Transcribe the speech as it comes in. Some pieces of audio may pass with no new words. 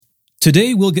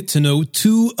Today we'll get to know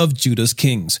two of Judah's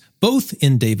kings, both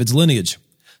in David's lineage,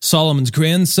 Solomon's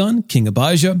grandson, King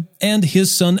Abijah, and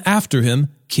his son after him,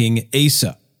 King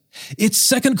Asa. It's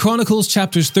 2 Chronicles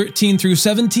chapters 13 through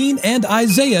 17 and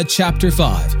Isaiah chapter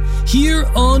 5, here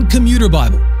on Commuter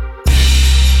Bible.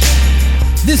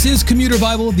 This is Commuter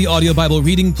Bible, the audio Bible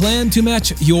reading plan to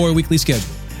match your weekly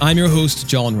schedule. I'm your host,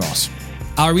 John Ross.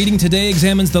 Our reading today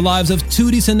examines the lives of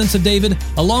two descendants of David,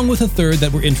 along with a third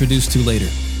that we're introduced to later.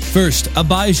 First,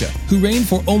 Abijah, who reigned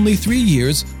for only 3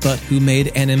 years, but who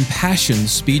made an impassioned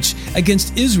speech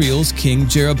against Israel's king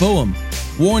Jeroboam,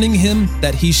 warning him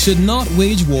that he should not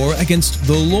wage war against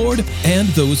the Lord and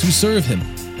those who serve him.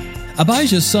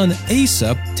 Abijah's son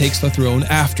Asa takes the throne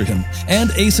after him,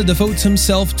 and Asa devotes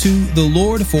himself to the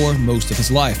Lord for most of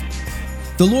his life.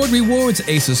 The Lord rewards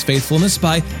Asa's faithfulness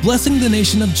by blessing the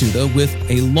nation of Judah with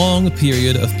a long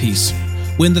period of peace.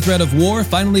 When the threat of war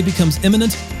finally becomes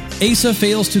imminent, Asa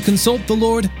fails to consult the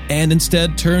Lord and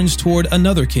instead turns toward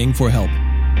another king for help.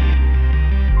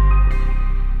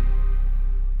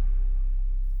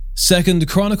 2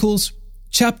 Chronicles,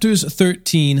 chapters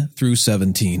 13 through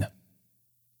 17.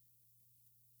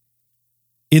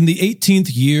 In the 18th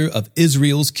year of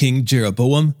Israel's king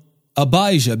Jeroboam,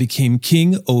 Abijah became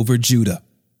king over Judah,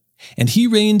 and he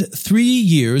reigned 3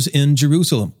 years in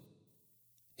Jerusalem.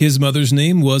 His mother's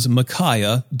name was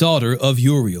Micaiah, daughter of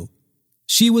Uriel.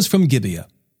 She was from Gibeah.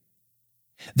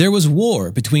 There was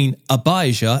war between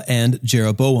Abijah and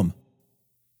Jeroboam.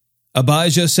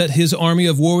 Abijah set his army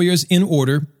of warriors in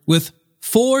order with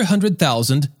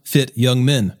 400,000 fit young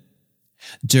men.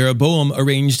 Jeroboam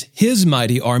arranged his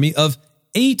mighty army of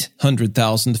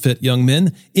 800,000 fit young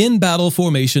men in battle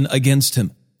formation against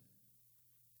him.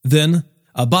 Then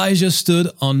Abijah stood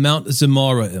on Mount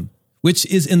Zemaraim, which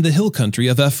is in the hill country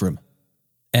of Ephraim,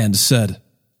 and said,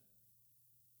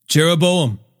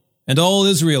 Jeroboam and all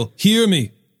Israel, hear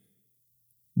me.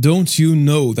 Don't you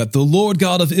know that the Lord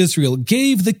God of Israel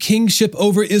gave the kingship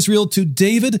over Israel to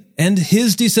David and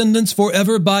his descendants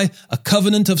forever by a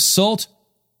covenant of salt?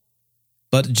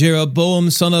 But Jeroboam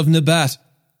son of Nebat,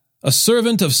 a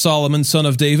servant of Solomon son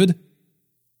of David,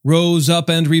 rose up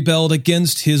and rebelled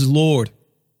against his Lord.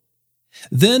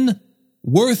 Then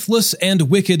worthless and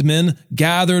wicked men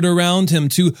gathered around him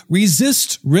to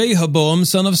resist Rehoboam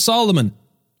son of Solomon,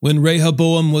 when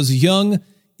Rehoboam was young,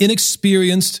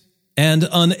 inexperienced, and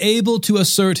unable to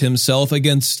assert himself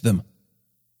against them.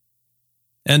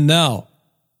 And now,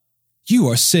 you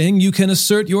are saying you can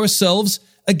assert yourselves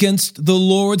against the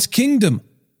Lord's kingdom,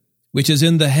 which is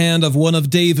in the hand of one of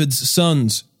David's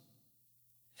sons.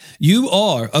 You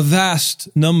are a vast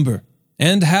number,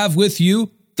 and have with you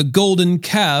the golden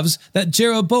calves that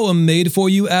Jeroboam made for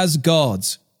you as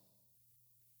gods.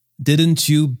 Didn't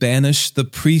you banish the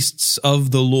priests of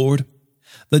the Lord,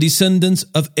 the descendants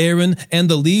of Aaron and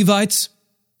the Levites,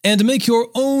 and make your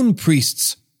own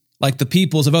priests, like the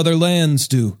peoples of other lands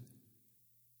do?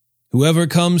 Whoever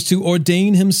comes to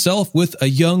ordain himself with a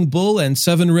young bull and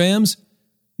 7 rams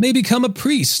may become a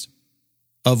priest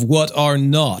of what are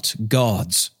not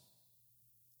gods.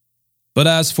 But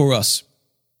as for us,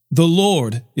 the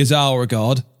Lord is our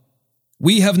God.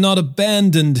 We have not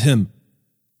abandoned him.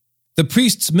 The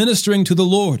priests ministering to the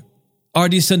Lord are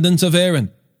descendants of Aaron,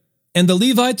 and the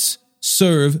Levites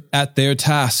serve at their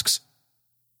tasks.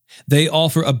 They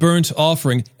offer a burnt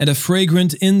offering and a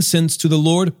fragrant incense to the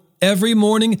Lord every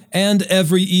morning and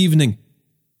every evening,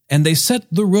 and they set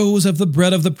the rows of the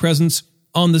bread of the presence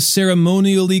on the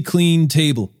ceremonially clean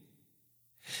table.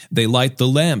 They light the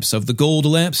lamps of the gold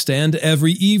lampstand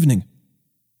every evening.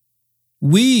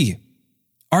 We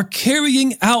are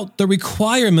carrying out the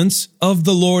requirements of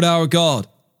the Lord our God,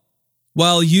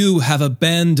 while you have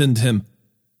abandoned him.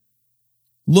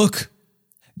 Look,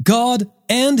 God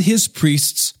and his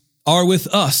priests are with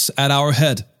us at our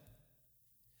head.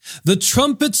 The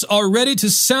trumpets are ready to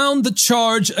sound the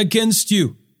charge against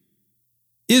you.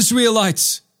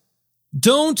 Israelites,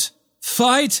 don't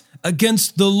fight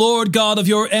against the Lord God of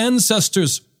your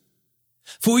ancestors,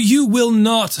 for you will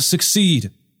not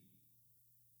succeed.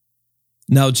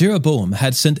 Now Jeroboam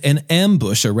had sent an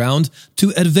ambush around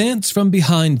to advance from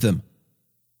behind them.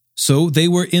 So they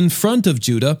were in front of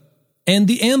Judah, and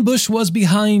the ambush was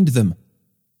behind them.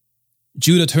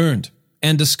 Judah turned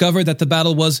and discovered that the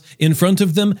battle was in front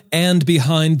of them and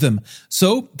behind them.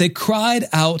 So they cried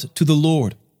out to the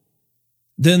Lord.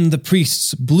 Then the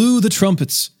priests blew the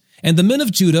trumpets, and the men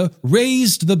of Judah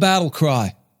raised the battle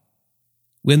cry.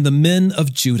 When the men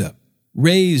of Judah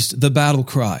raised the battle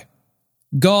cry,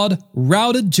 God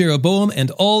routed Jeroboam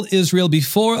and all Israel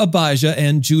before Abijah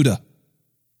and Judah.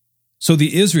 So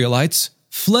the Israelites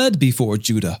fled before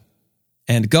Judah,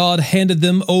 and God handed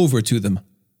them over to them.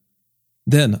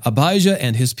 Then Abijah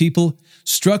and his people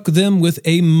struck them with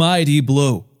a mighty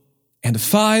blow, and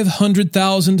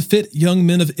 500,000 fit young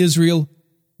men of Israel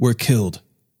were killed.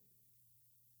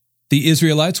 The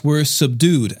Israelites were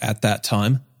subdued at that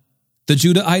time. The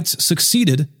Judahites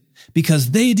succeeded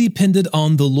because they depended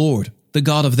on the Lord, the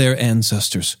God of their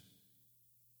ancestors.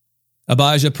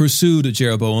 Abijah pursued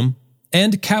Jeroboam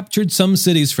and captured some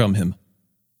cities from him: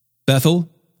 Bethel,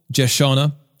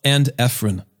 Jeshanah, and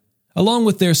Ephron, along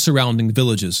with their surrounding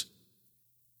villages.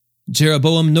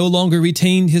 Jeroboam no longer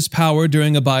retained his power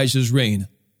during Abijah's reign.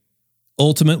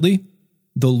 Ultimately,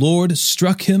 the Lord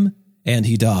struck him and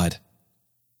he died.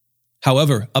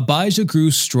 However, Abijah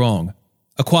grew strong,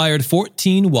 acquired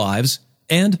 14 wives,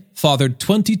 and fathered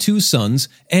 22 sons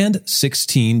and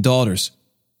 16 daughters.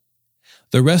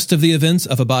 The rest of the events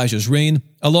of Abijah's reign,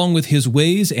 along with his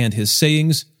ways and his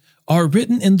sayings, are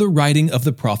written in the writing of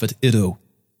the prophet Iddo.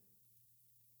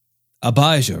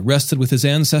 Abijah rested with his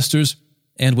ancestors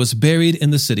and was buried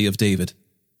in the city of David.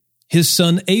 His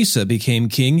son Asa became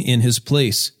king in his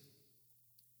place.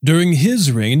 During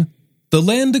his reign, the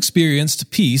land experienced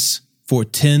peace for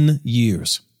 10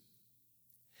 years.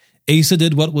 Asa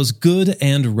did what was good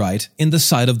and right in the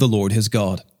sight of the Lord his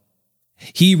God.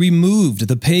 He removed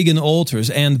the pagan altars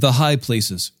and the high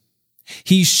places.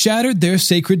 He shattered their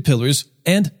sacred pillars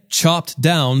and chopped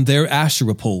down their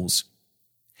Asherah poles.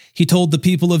 He told the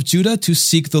people of Judah to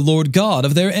seek the Lord God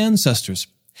of their ancestors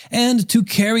and to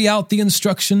carry out the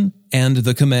instruction and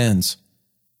the commands.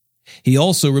 He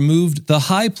also removed the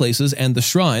high places and the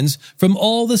shrines from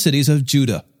all the cities of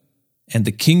Judah, and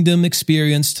the kingdom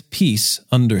experienced peace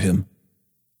under him.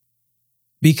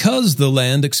 Because the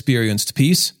land experienced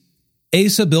peace,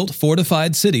 Asa built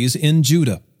fortified cities in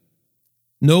Judah.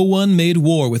 No one made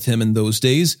war with him in those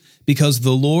days because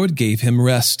the Lord gave him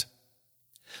rest.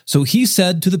 So he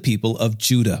said to the people of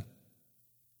Judah,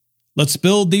 "Let's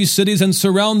build these cities and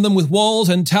surround them with walls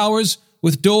and towers,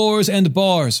 with doors and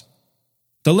bars.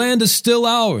 The land is still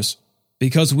ours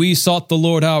because we sought the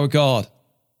Lord our God.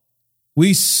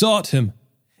 We sought him,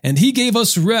 and he gave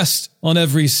us rest on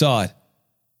every side."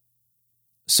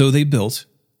 So they built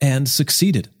and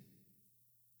succeeded.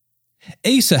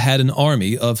 Asa had an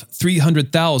army of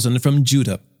 300,000 from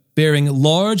Judah, bearing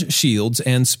large shields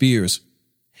and spears,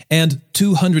 and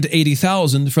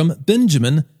 280,000 from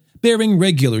Benjamin, bearing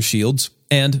regular shields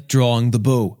and drawing the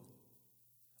bow.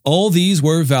 All these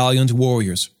were valiant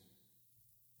warriors.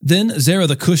 Then Zerah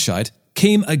the Cushite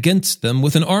came against them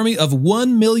with an army of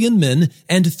 1,000,000 men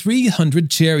and 300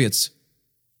 chariots.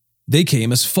 They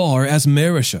came as far as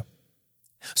Mareshah.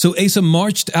 So Asa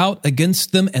marched out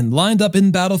against them and lined up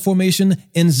in battle formation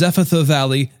in Zephathah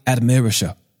Valley at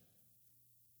Mareshah.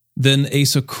 Then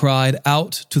Asa cried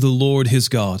out to the Lord his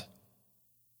God,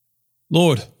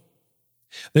 "Lord,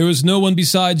 there is no one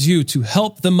besides you to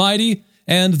help the mighty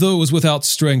and those without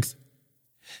strength.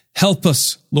 Help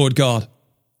us, Lord God,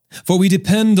 for we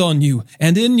depend on you,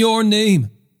 and in your name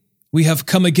we have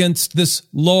come against this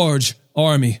large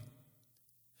army.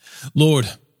 Lord,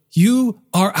 you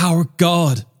are our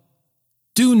God.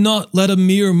 Do not let a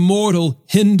mere mortal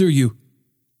hinder you."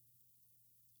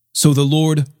 So the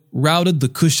Lord routed the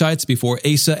Cushites before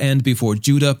Asa and before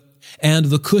Judah, and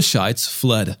the Cushites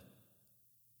fled.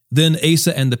 Then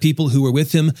Asa and the people who were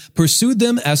with him pursued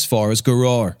them as far as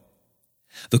Gerar.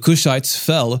 The Cushites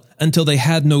fell until they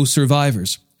had no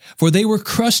survivors, for they were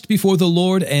crushed before the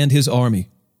Lord and his army.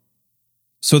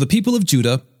 So the people of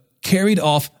Judah carried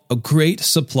off a great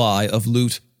supply of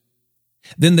loot.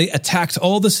 Then they attacked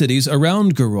all the cities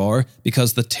around Gerar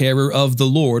because the terror of the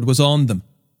Lord was on them.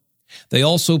 They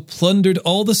also plundered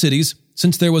all the cities,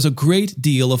 since there was a great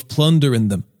deal of plunder in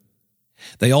them.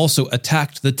 They also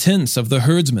attacked the tents of the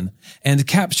herdsmen and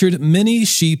captured many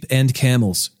sheep and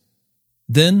camels.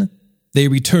 Then they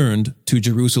returned to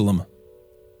Jerusalem.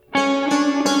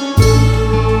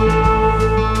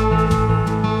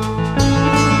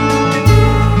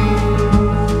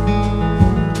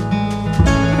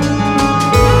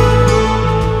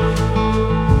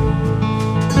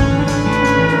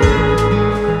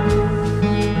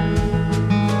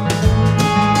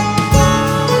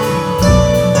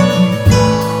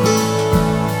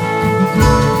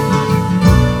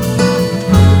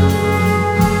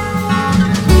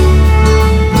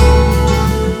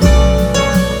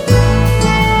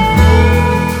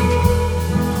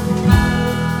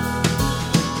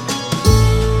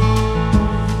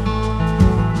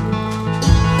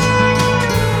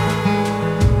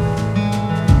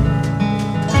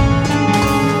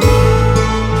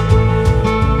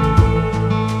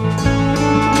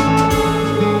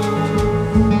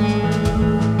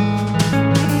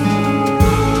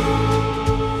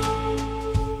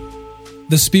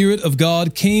 the Spirit of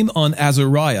God came on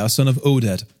Azariah, son of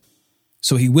Oded.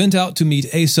 So he went out to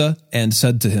meet Asa and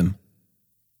said to him,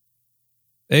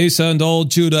 Asa and all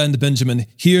Judah and Benjamin,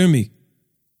 hear me.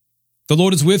 The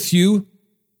Lord is with you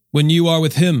when you are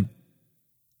with him.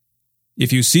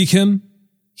 If you seek him,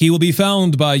 he will be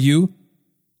found by you.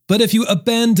 But if you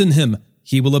abandon him,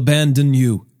 he will abandon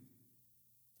you.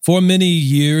 For many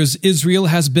years Israel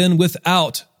has been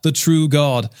without the true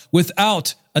God,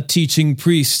 without a teaching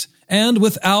priest, and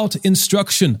without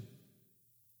instruction.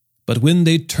 But when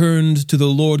they turned to the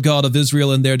Lord God of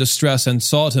Israel in their distress and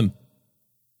sought him,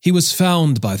 he was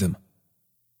found by them.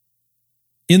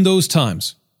 In those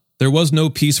times, there was no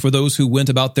peace for those who went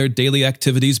about their daily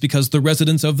activities because the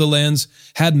residents of the lands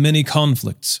had many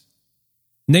conflicts.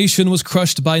 Nation was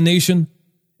crushed by nation,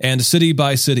 and city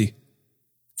by city,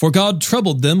 for God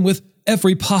troubled them with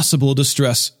every possible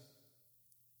distress.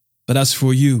 But as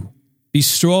for you, be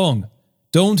strong,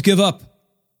 don't give up,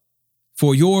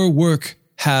 for your work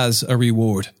has a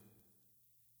reward.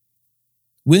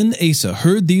 When Asa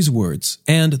heard these words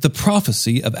and the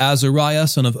prophecy of Azariah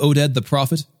son of Oded the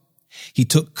prophet, he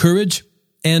took courage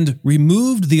and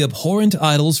removed the abhorrent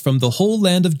idols from the whole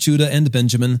land of Judah and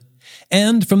Benjamin,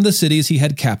 and from the cities he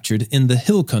had captured in the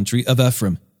hill country of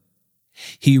Ephraim.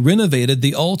 He renovated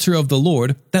the altar of the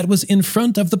Lord that was in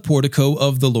front of the portico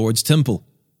of the Lord's temple.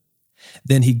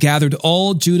 Then he gathered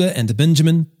all Judah and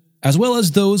Benjamin, as well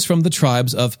as those from the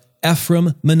tribes of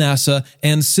Ephraim, Manasseh,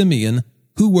 and Simeon,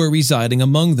 who were residing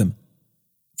among them.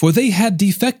 For they had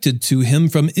defected to him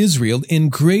from Israel in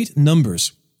great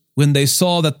numbers, when they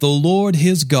saw that the Lord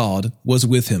his God was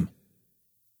with him.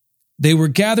 They were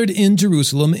gathered in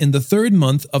Jerusalem in the 3rd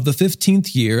month of the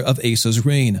 15th year of Asa's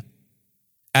reign.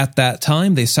 At that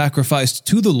time they sacrificed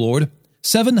to the Lord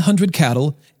 700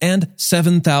 cattle and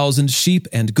 7,000 sheep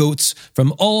and goats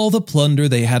from all the plunder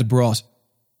they had brought.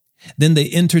 Then they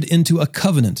entered into a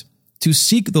covenant to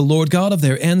seek the Lord God of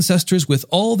their ancestors with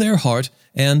all their heart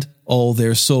and all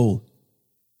their soul.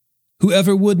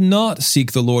 Whoever would not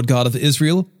seek the Lord God of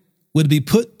Israel would be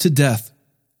put to death,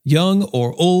 young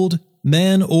or old,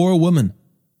 man or woman.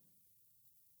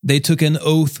 They took an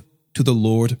oath to the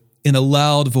Lord in a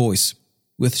loud voice,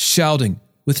 with shouting,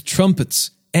 with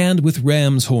trumpets, and with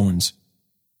ram's horns.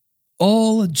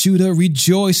 All Judah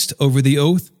rejoiced over the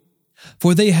oath,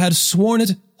 for they had sworn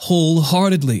it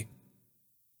wholeheartedly.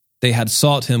 They had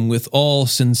sought him with all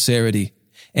sincerity,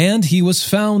 and he was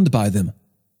found by them.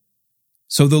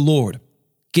 So the Lord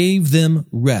gave them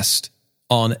rest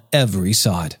on every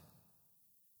side.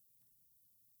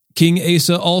 King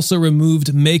Asa also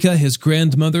removed Maacah, his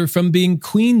grandmother, from being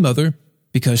queen mother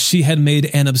because she had made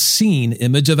an obscene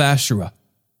image of Asherah.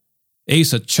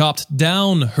 Asa chopped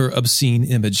down her obscene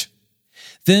image,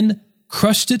 then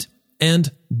crushed it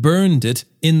and burned it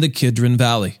in the Kidron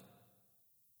Valley.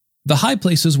 The high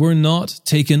places were not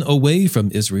taken away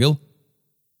from Israel.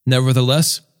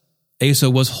 Nevertheless, Asa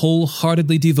was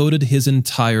wholeheartedly devoted his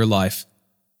entire life.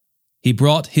 He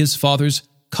brought his father's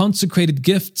consecrated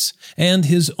gifts and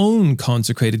his own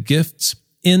consecrated gifts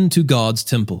into God's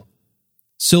temple: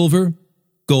 silver,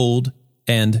 gold,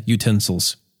 and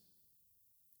utensils.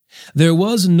 There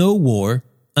was no war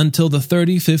until the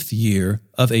 35th year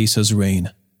of Asa's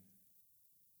reign.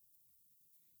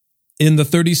 In the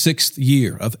 36th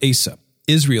year of Asa,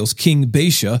 Israel's king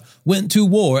Baasha went to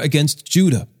war against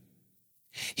Judah.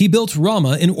 He built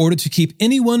Ramah in order to keep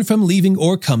anyone from leaving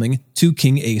or coming to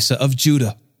King Asa of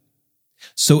Judah.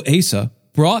 So Asa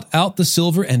brought out the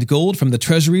silver and gold from the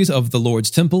treasuries of the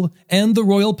Lord's temple and the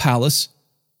royal palace,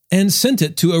 and sent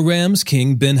it to Aram's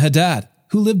king Ben-Hadad,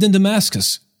 who lived in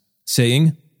Damascus,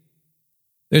 saying,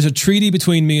 "There's a treaty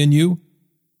between me and you,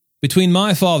 between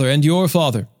my father and your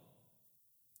father.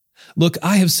 Look,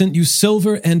 I have sent you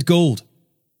silver and gold.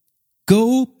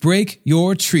 Go break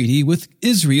your treaty with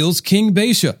Israel's king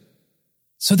Baasha,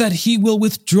 so that he will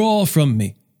withdraw from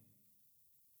me."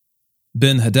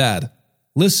 Ben-Hadad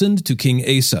listened to King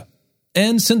Asa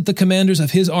and sent the commanders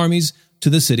of his armies to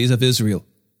the cities of Israel.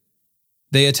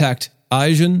 They attacked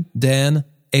Ijon, Dan,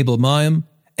 Abel-maim,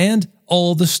 and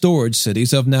all the storage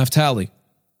cities of Naphtali.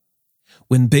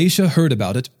 When Baasha heard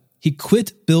about it, he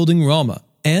quit building Ramah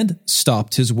and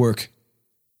stopped his work.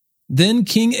 Then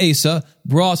King Asa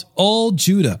brought all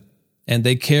Judah, and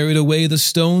they carried away the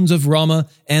stones of Ramah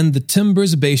and the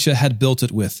timbers Baasha had built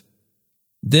it with.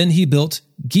 Then he built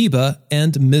Geba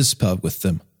and Mizpah with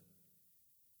them.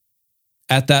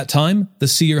 At that time, the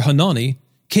seer Hanani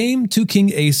came to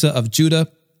King Asa of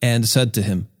Judah and said to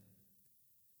him,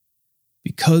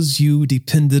 "Because you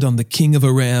depended on the king of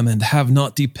Aram and have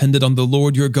not depended on the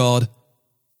Lord your God,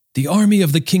 the army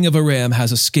of the king of Aram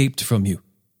has escaped from you.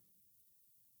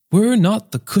 Were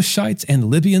not the Cushites and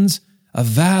Libyans a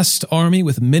vast army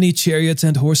with many chariots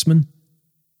and horsemen?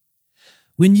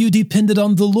 When you depended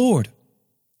on the Lord,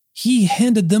 He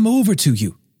handed them over to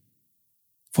you.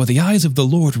 For the eyes of the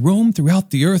Lord roam throughout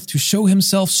the earth to show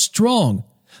Himself strong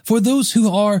for those who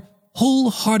are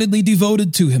wholeheartedly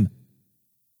devoted to Him.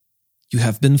 You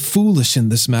have been foolish in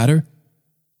this matter.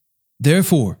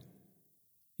 Therefore,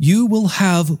 you will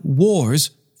have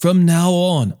wars from now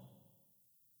on.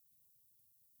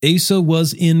 Asa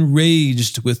was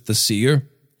enraged with the seer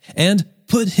and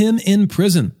put him in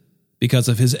prison because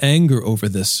of his anger over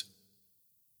this.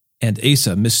 And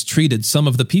Asa mistreated some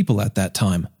of the people at that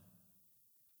time.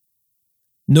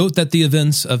 Note that the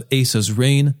events of Asa's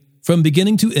reign, from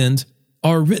beginning to end,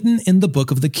 are written in the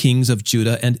book of the kings of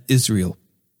Judah and Israel.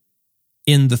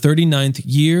 In the 39th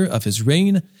year of his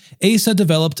reign, Asa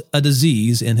developed a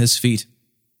disease in his feet,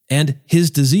 and his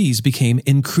disease became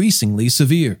increasingly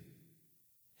severe.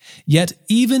 Yet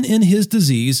even in his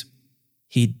disease,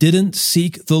 he didn't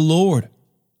seek the Lord,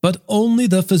 but only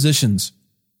the physicians.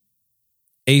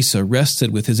 Asa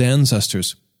rested with his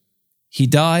ancestors. He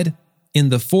died in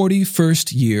the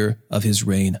 41st year of his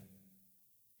reign.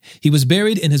 He was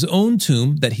buried in his own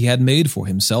tomb that he had made for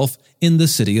himself in the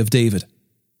city of David.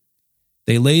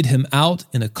 They laid him out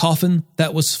in a coffin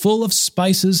that was full of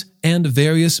spices and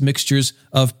various mixtures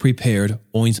of prepared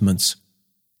ointments.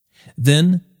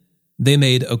 Then they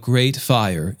made a great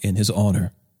fire in his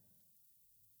honor.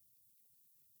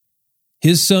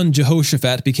 His son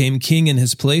Jehoshaphat became king in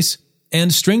his place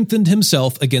and strengthened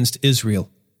himself against Israel.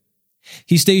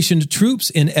 He stationed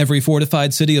troops in every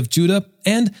fortified city of Judah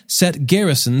and set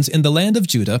garrisons in the land of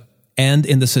Judah and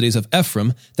in the cities of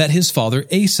Ephraim that his father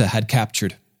Asa had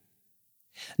captured.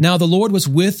 Now the Lord was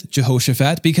with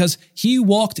Jehoshaphat because he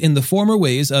walked in the former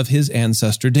ways of his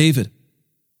ancestor David.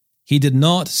 He did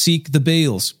not seek the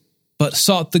Baals, but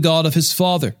sought the God of his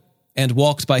father and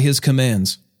walked by his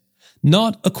commands,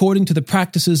 not according to the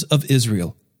practices of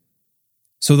Israel.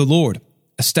 So the Lord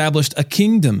established a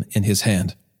kingdom in his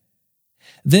hand.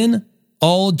 Then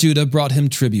all Judah brought him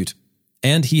tribute,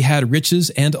 and he had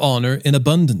riches and honor in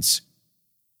abundance.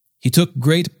 He took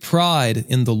great pride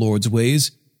in the Lord's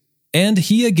ways, and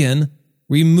he again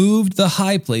removed the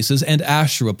high places and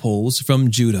Asherah poles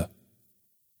from Judah.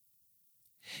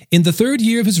 In the 3rd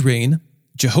year of his reign,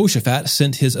 Jehoshaphat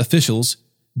sent his officials,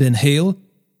 Ben-Hail,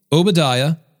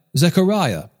 Obadiah,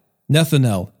 Zechariah,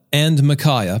 Nethanel, and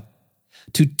Micaiah,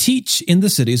 to teach in the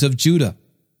cities of Judah.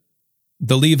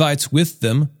 The Levites with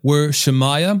them were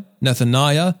Shemaiah,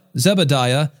 Nethaniah,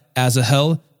 Zebediah,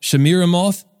 Asahel,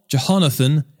 Shemiramoth,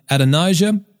 Jehonathan,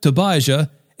 Adonijah,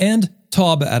 Tobijah, and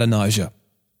Tob-Adonijah.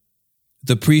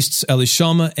 The priests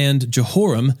Elishama and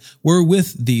Jehoram were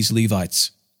with these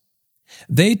Levites.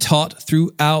 They taught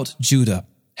throughout Judah,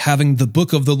 having the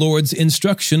book of the Lord's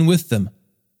instruction with them.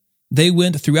 They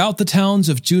went throughout the towns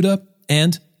of Judah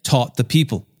and taught the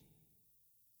people.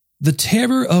 The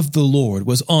terror of the Lord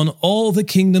was on all the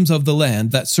kingdoms of the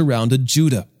land that surrounded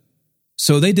Judah,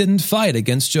 so they didn't fight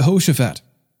against Jehoshaphat.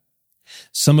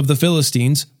 Some of the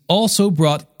Philistines also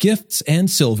brought gifts and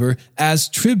silver as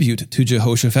tribute to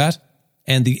Jehoshaphat,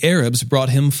 and the Arabs brought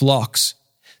him flocks,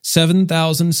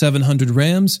 7,700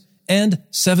 rams and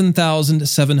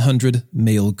 7,700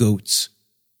 male goats.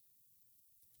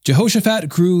 Jehoshaphat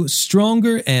grew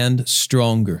stronger and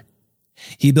stronger.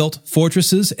 He built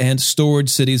fortresses and stored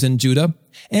cities in Judah,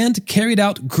 and carried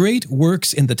out great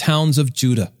works in the towns of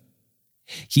Judah.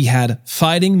 He had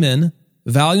fighting men,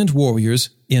 valiant warriors,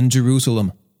 in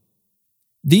Jerusalem.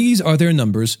 These are their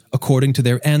numbers according to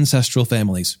their ancestral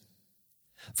families.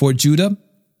 For Judah,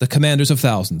 the commanders of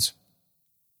thousands.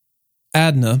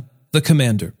 Adnah, the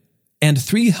commander, and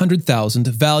 300,000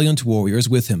 valiant warriors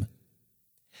with him.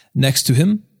 Next to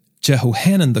him,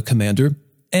 Jehohanan the commander,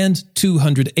 and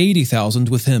 280,000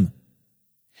 with him.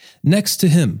 Next to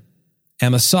him,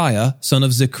 Amasiah son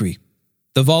of Zichri,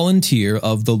 the volunteer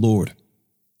of the Lord,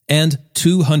 and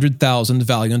 200,000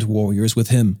 valiant warriors with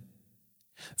him.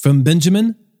 From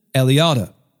Benjamin,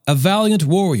 Eliada, a valiant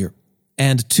warrior,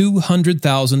 and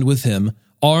 200,000 with him,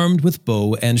 armed with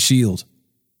bow and shield.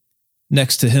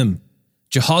 Next to him,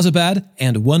 Jehozabad,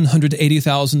 and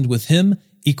 180,000 with him,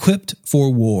 equipped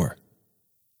for war.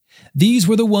 These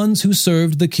were the ones who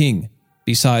served the king,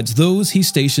 besides those he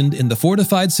stationed in the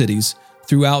fortified cities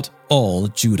throughout all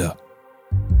Judah.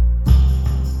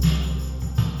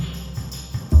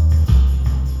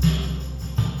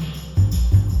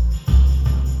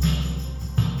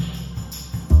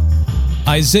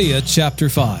 Isaiah chapter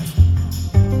 5.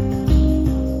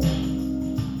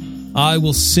 I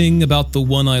will sing about the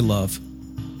one I love,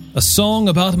 a song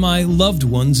about my loved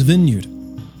one's vineyard.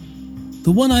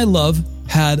 The one I love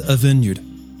had a vineyard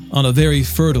on a very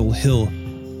fertile hill.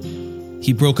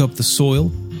 He broke up the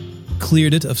soil,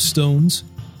 cleared it of stones,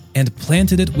 and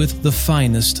planted it with the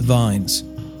finest vines.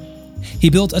 He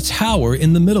built a tower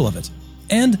in the middle of it,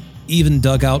 and even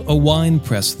dug out a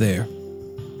winepress there.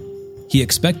 He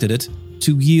expected it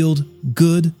to yield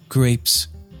good grapes,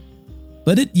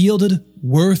 but it yielded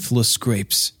worthless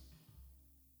grapes.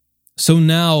 So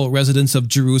now, residents of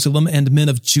Jerusalem and men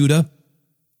of Judah,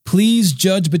 please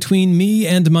judge between me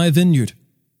and my vineyard.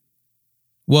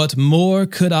 What more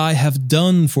could I have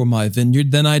done for my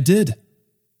vineyard than I did?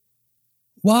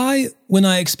 Why, when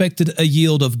I expected a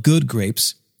yield of good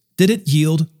grapes, did it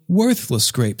yield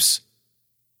worthless grapes?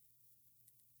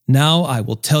 Now I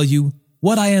will tell you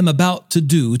what I am about to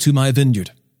do to my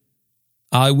vineyard.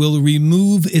 I will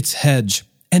remove its hedge,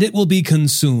 and it will be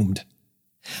consumed.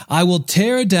 I will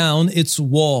tear down its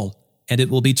wall, and it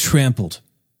will be trampled.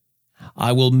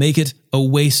 I will make it a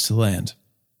wasteland.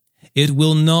 It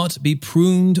will not be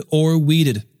pruned or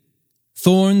weeded.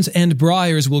 Thorns and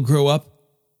briars will grow up.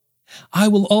 I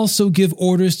will also give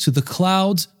orders to the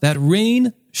clouds that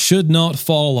rain should not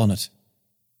fall on it.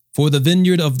 For the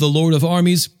vineyard of the Lord of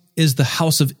armies is the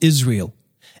house of Israel,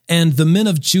 and the men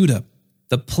of Judah,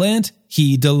 the plant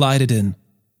he delighted in.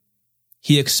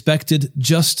 He expected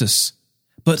justice,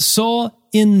 but saw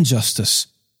injustice.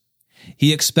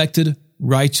 He expected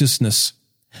righteousness,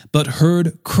 but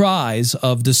heard cries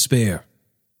of despair.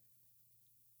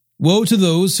 Woe to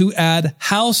those who add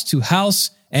house to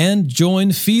house and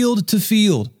join field to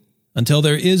field, until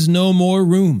there is no more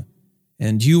room,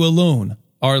 and you alone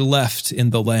are left in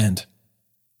the land.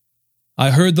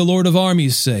 I heard the Lord of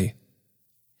armies say,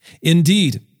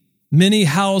 indeed, many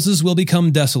houses will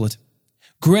become desolate,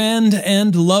 grand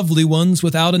and lovely ones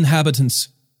without inhabitants.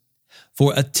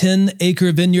 For a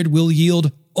 10-acre vineyard will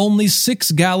yield only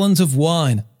 6 gallons of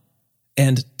wine,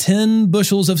 and 10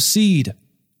 bushels of seed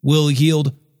will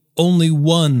yield only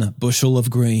 1 bushel of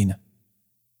grain.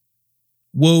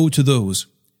 Woe to those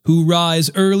who rise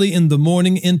early in the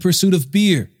morning in pursuit of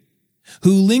beer,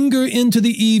 who linger into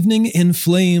the evening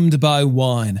inflamed by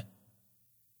wine.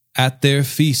 At their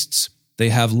feasts they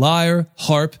have lyre,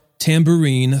 harp,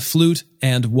 tambourine, flute,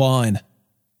 and wine.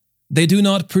 They do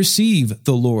not perceive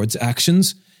the Lord's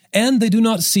actions, and they do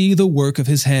not see the work of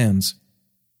his hands.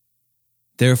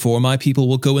 Therefore my people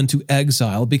will go into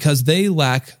exile because they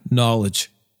lack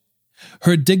knowledge.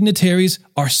 Her dignitaries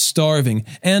are starving,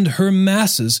 and her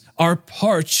masses are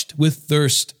parched with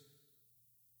thirst.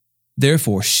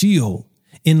 Therefore Sheol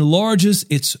enlarges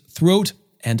its throat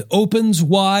and opens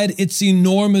wide its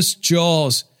enormous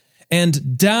jaws,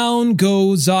 and down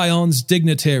go Zion's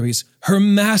dignitaries, her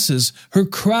masses, her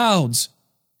crowds,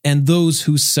 and those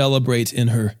who celebrate in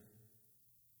her.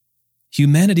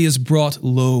 Humanity is brought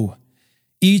low.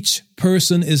 Each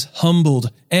person is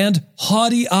humbled, and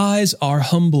haughty eyes are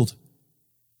humbled.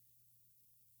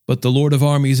 But the Lord of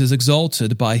armies is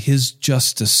exalted by his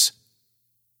justice,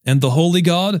 and the holy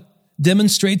God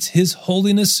demonstrates his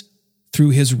holiness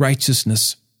through his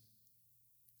righteousness.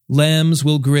 Lambs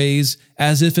will graze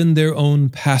as if in their own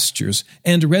pastures,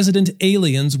 and resident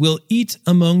aliens will eat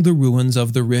among the ruins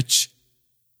of the rich.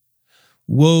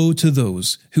 Woe to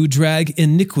those who drag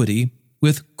iniquity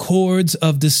with cords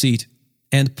of deceit,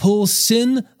 and pull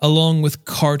sin along with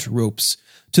cart ropes,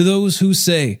 to those who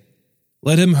say,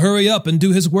 let him hurry up and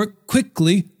do his work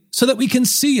quickly so that we can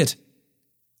see it.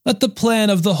 Let the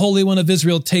plan of the Holy One of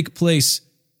Israel take place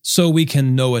so we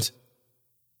can know it.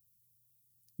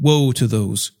 Woe to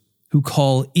those who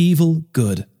call evil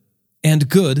good and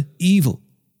good evil,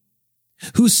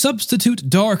 who substitute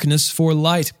darkness for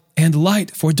light and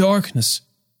light for darkness,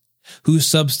 who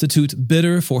substitute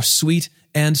bitter for sweet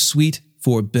and sweet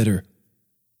for bitter.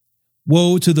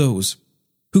 Woe to those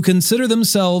who consider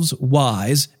themselves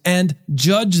wise and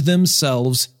judge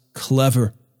themselves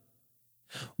clever.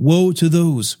 Woe to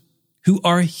those who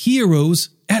are heroes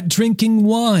at drinking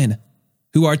wine,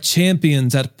 who are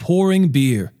champions at pouring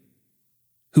beer,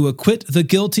 who acquit the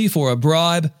guilty for a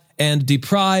bribe and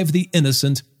deprive the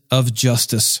innocent of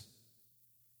justice.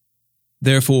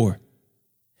 Therefore,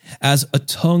 as a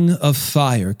tongue of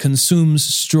fire consumes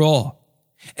straw,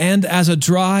 and as a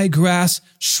dry grass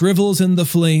shrivels in the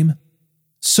flame,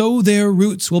 so their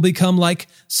roots will become like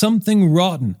something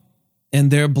rotten,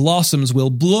 and their blossoms will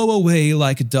blow away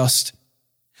like dust.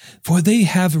 For they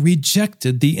have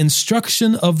rejected the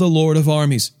instruction of the Lord of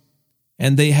armies,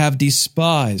 and they have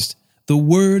despised the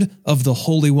word of the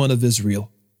Holy One of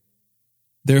Israel.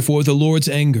 Therefore the Lord's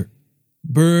anger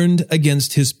burned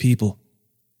against his people.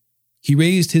 He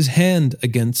raised his hand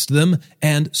against them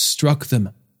and struck them.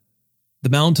 The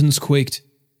mountains quaked,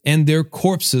 and their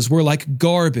corpses were like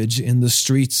garbage in the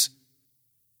streets.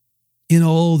 In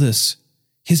all this,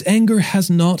 his anger has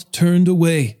not turned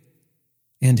away,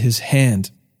 and his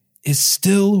hand is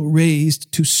still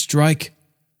raised to strike.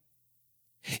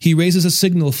 He raises a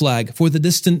signal flag for the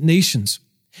distant nations,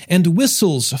 and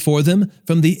whistles for them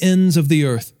from the ends of the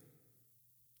earth.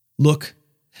 Look,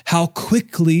 how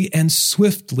quickly and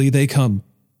swiftly they come.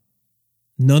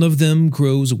 None of them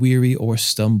grows weary or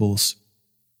stumbles.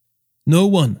 No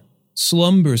one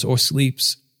slumbers or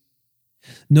sleeps.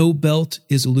 No belt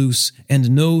is loose,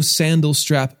 and no sandal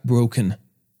strap broken.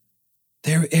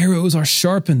 Their arrows are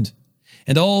sharpened,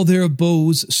 and all their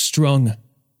bows strung.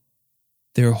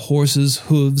 Their horses'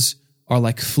 hooves are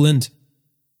like flint.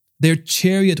 Their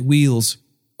chariot wheels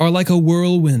are like a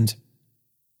whirlwind.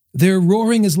 Their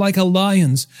roaring is like a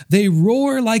lion's. They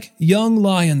roar like young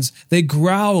lions. They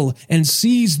growl and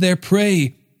seize their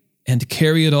prey and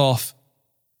carry it off,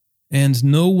 and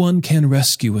no one can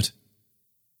rescue it.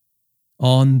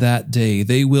 On that day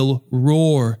they will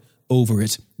roar over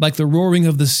it like the roaring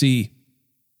of the sea.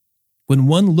 When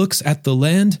one looks at the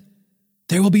land,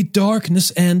 there will be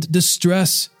darkness and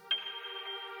distress.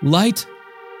 Light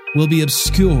will be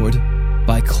obscured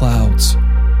by clouds.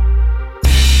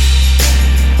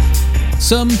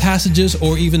 Some passages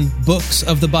or even books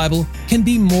of the Bible can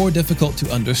be more difficult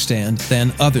to understand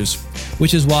than others,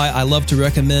 which is why I love to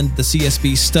recommend the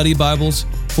CSB Study Bibles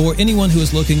for anyone who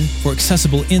is looking for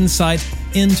accessible insight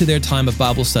into their time of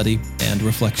Bible study and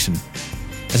reflection.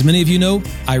 As many of you know,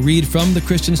 I read from the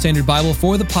Christian Standard Bible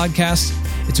for the podcast.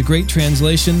 It's a great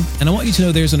translation, and I want you to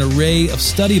know there's an array of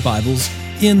study Bibles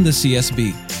in the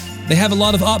CSB. They have a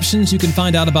lot of options. You can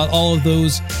find out about all of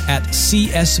those at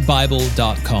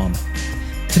csbible.com.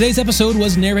 Today's episode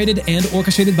was narrated and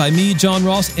orchestrated by me, John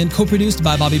Ross, and co-produced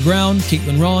by Bobby Brown,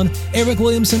 Caitlin Ron, Eric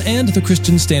Williamson, and the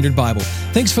Christian Standard Bible.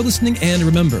 Thanks for listening, and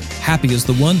remember, happy is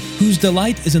the one whose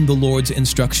delight is in the Lord's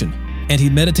instruction, and he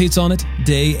meditates on it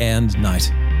day and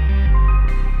night.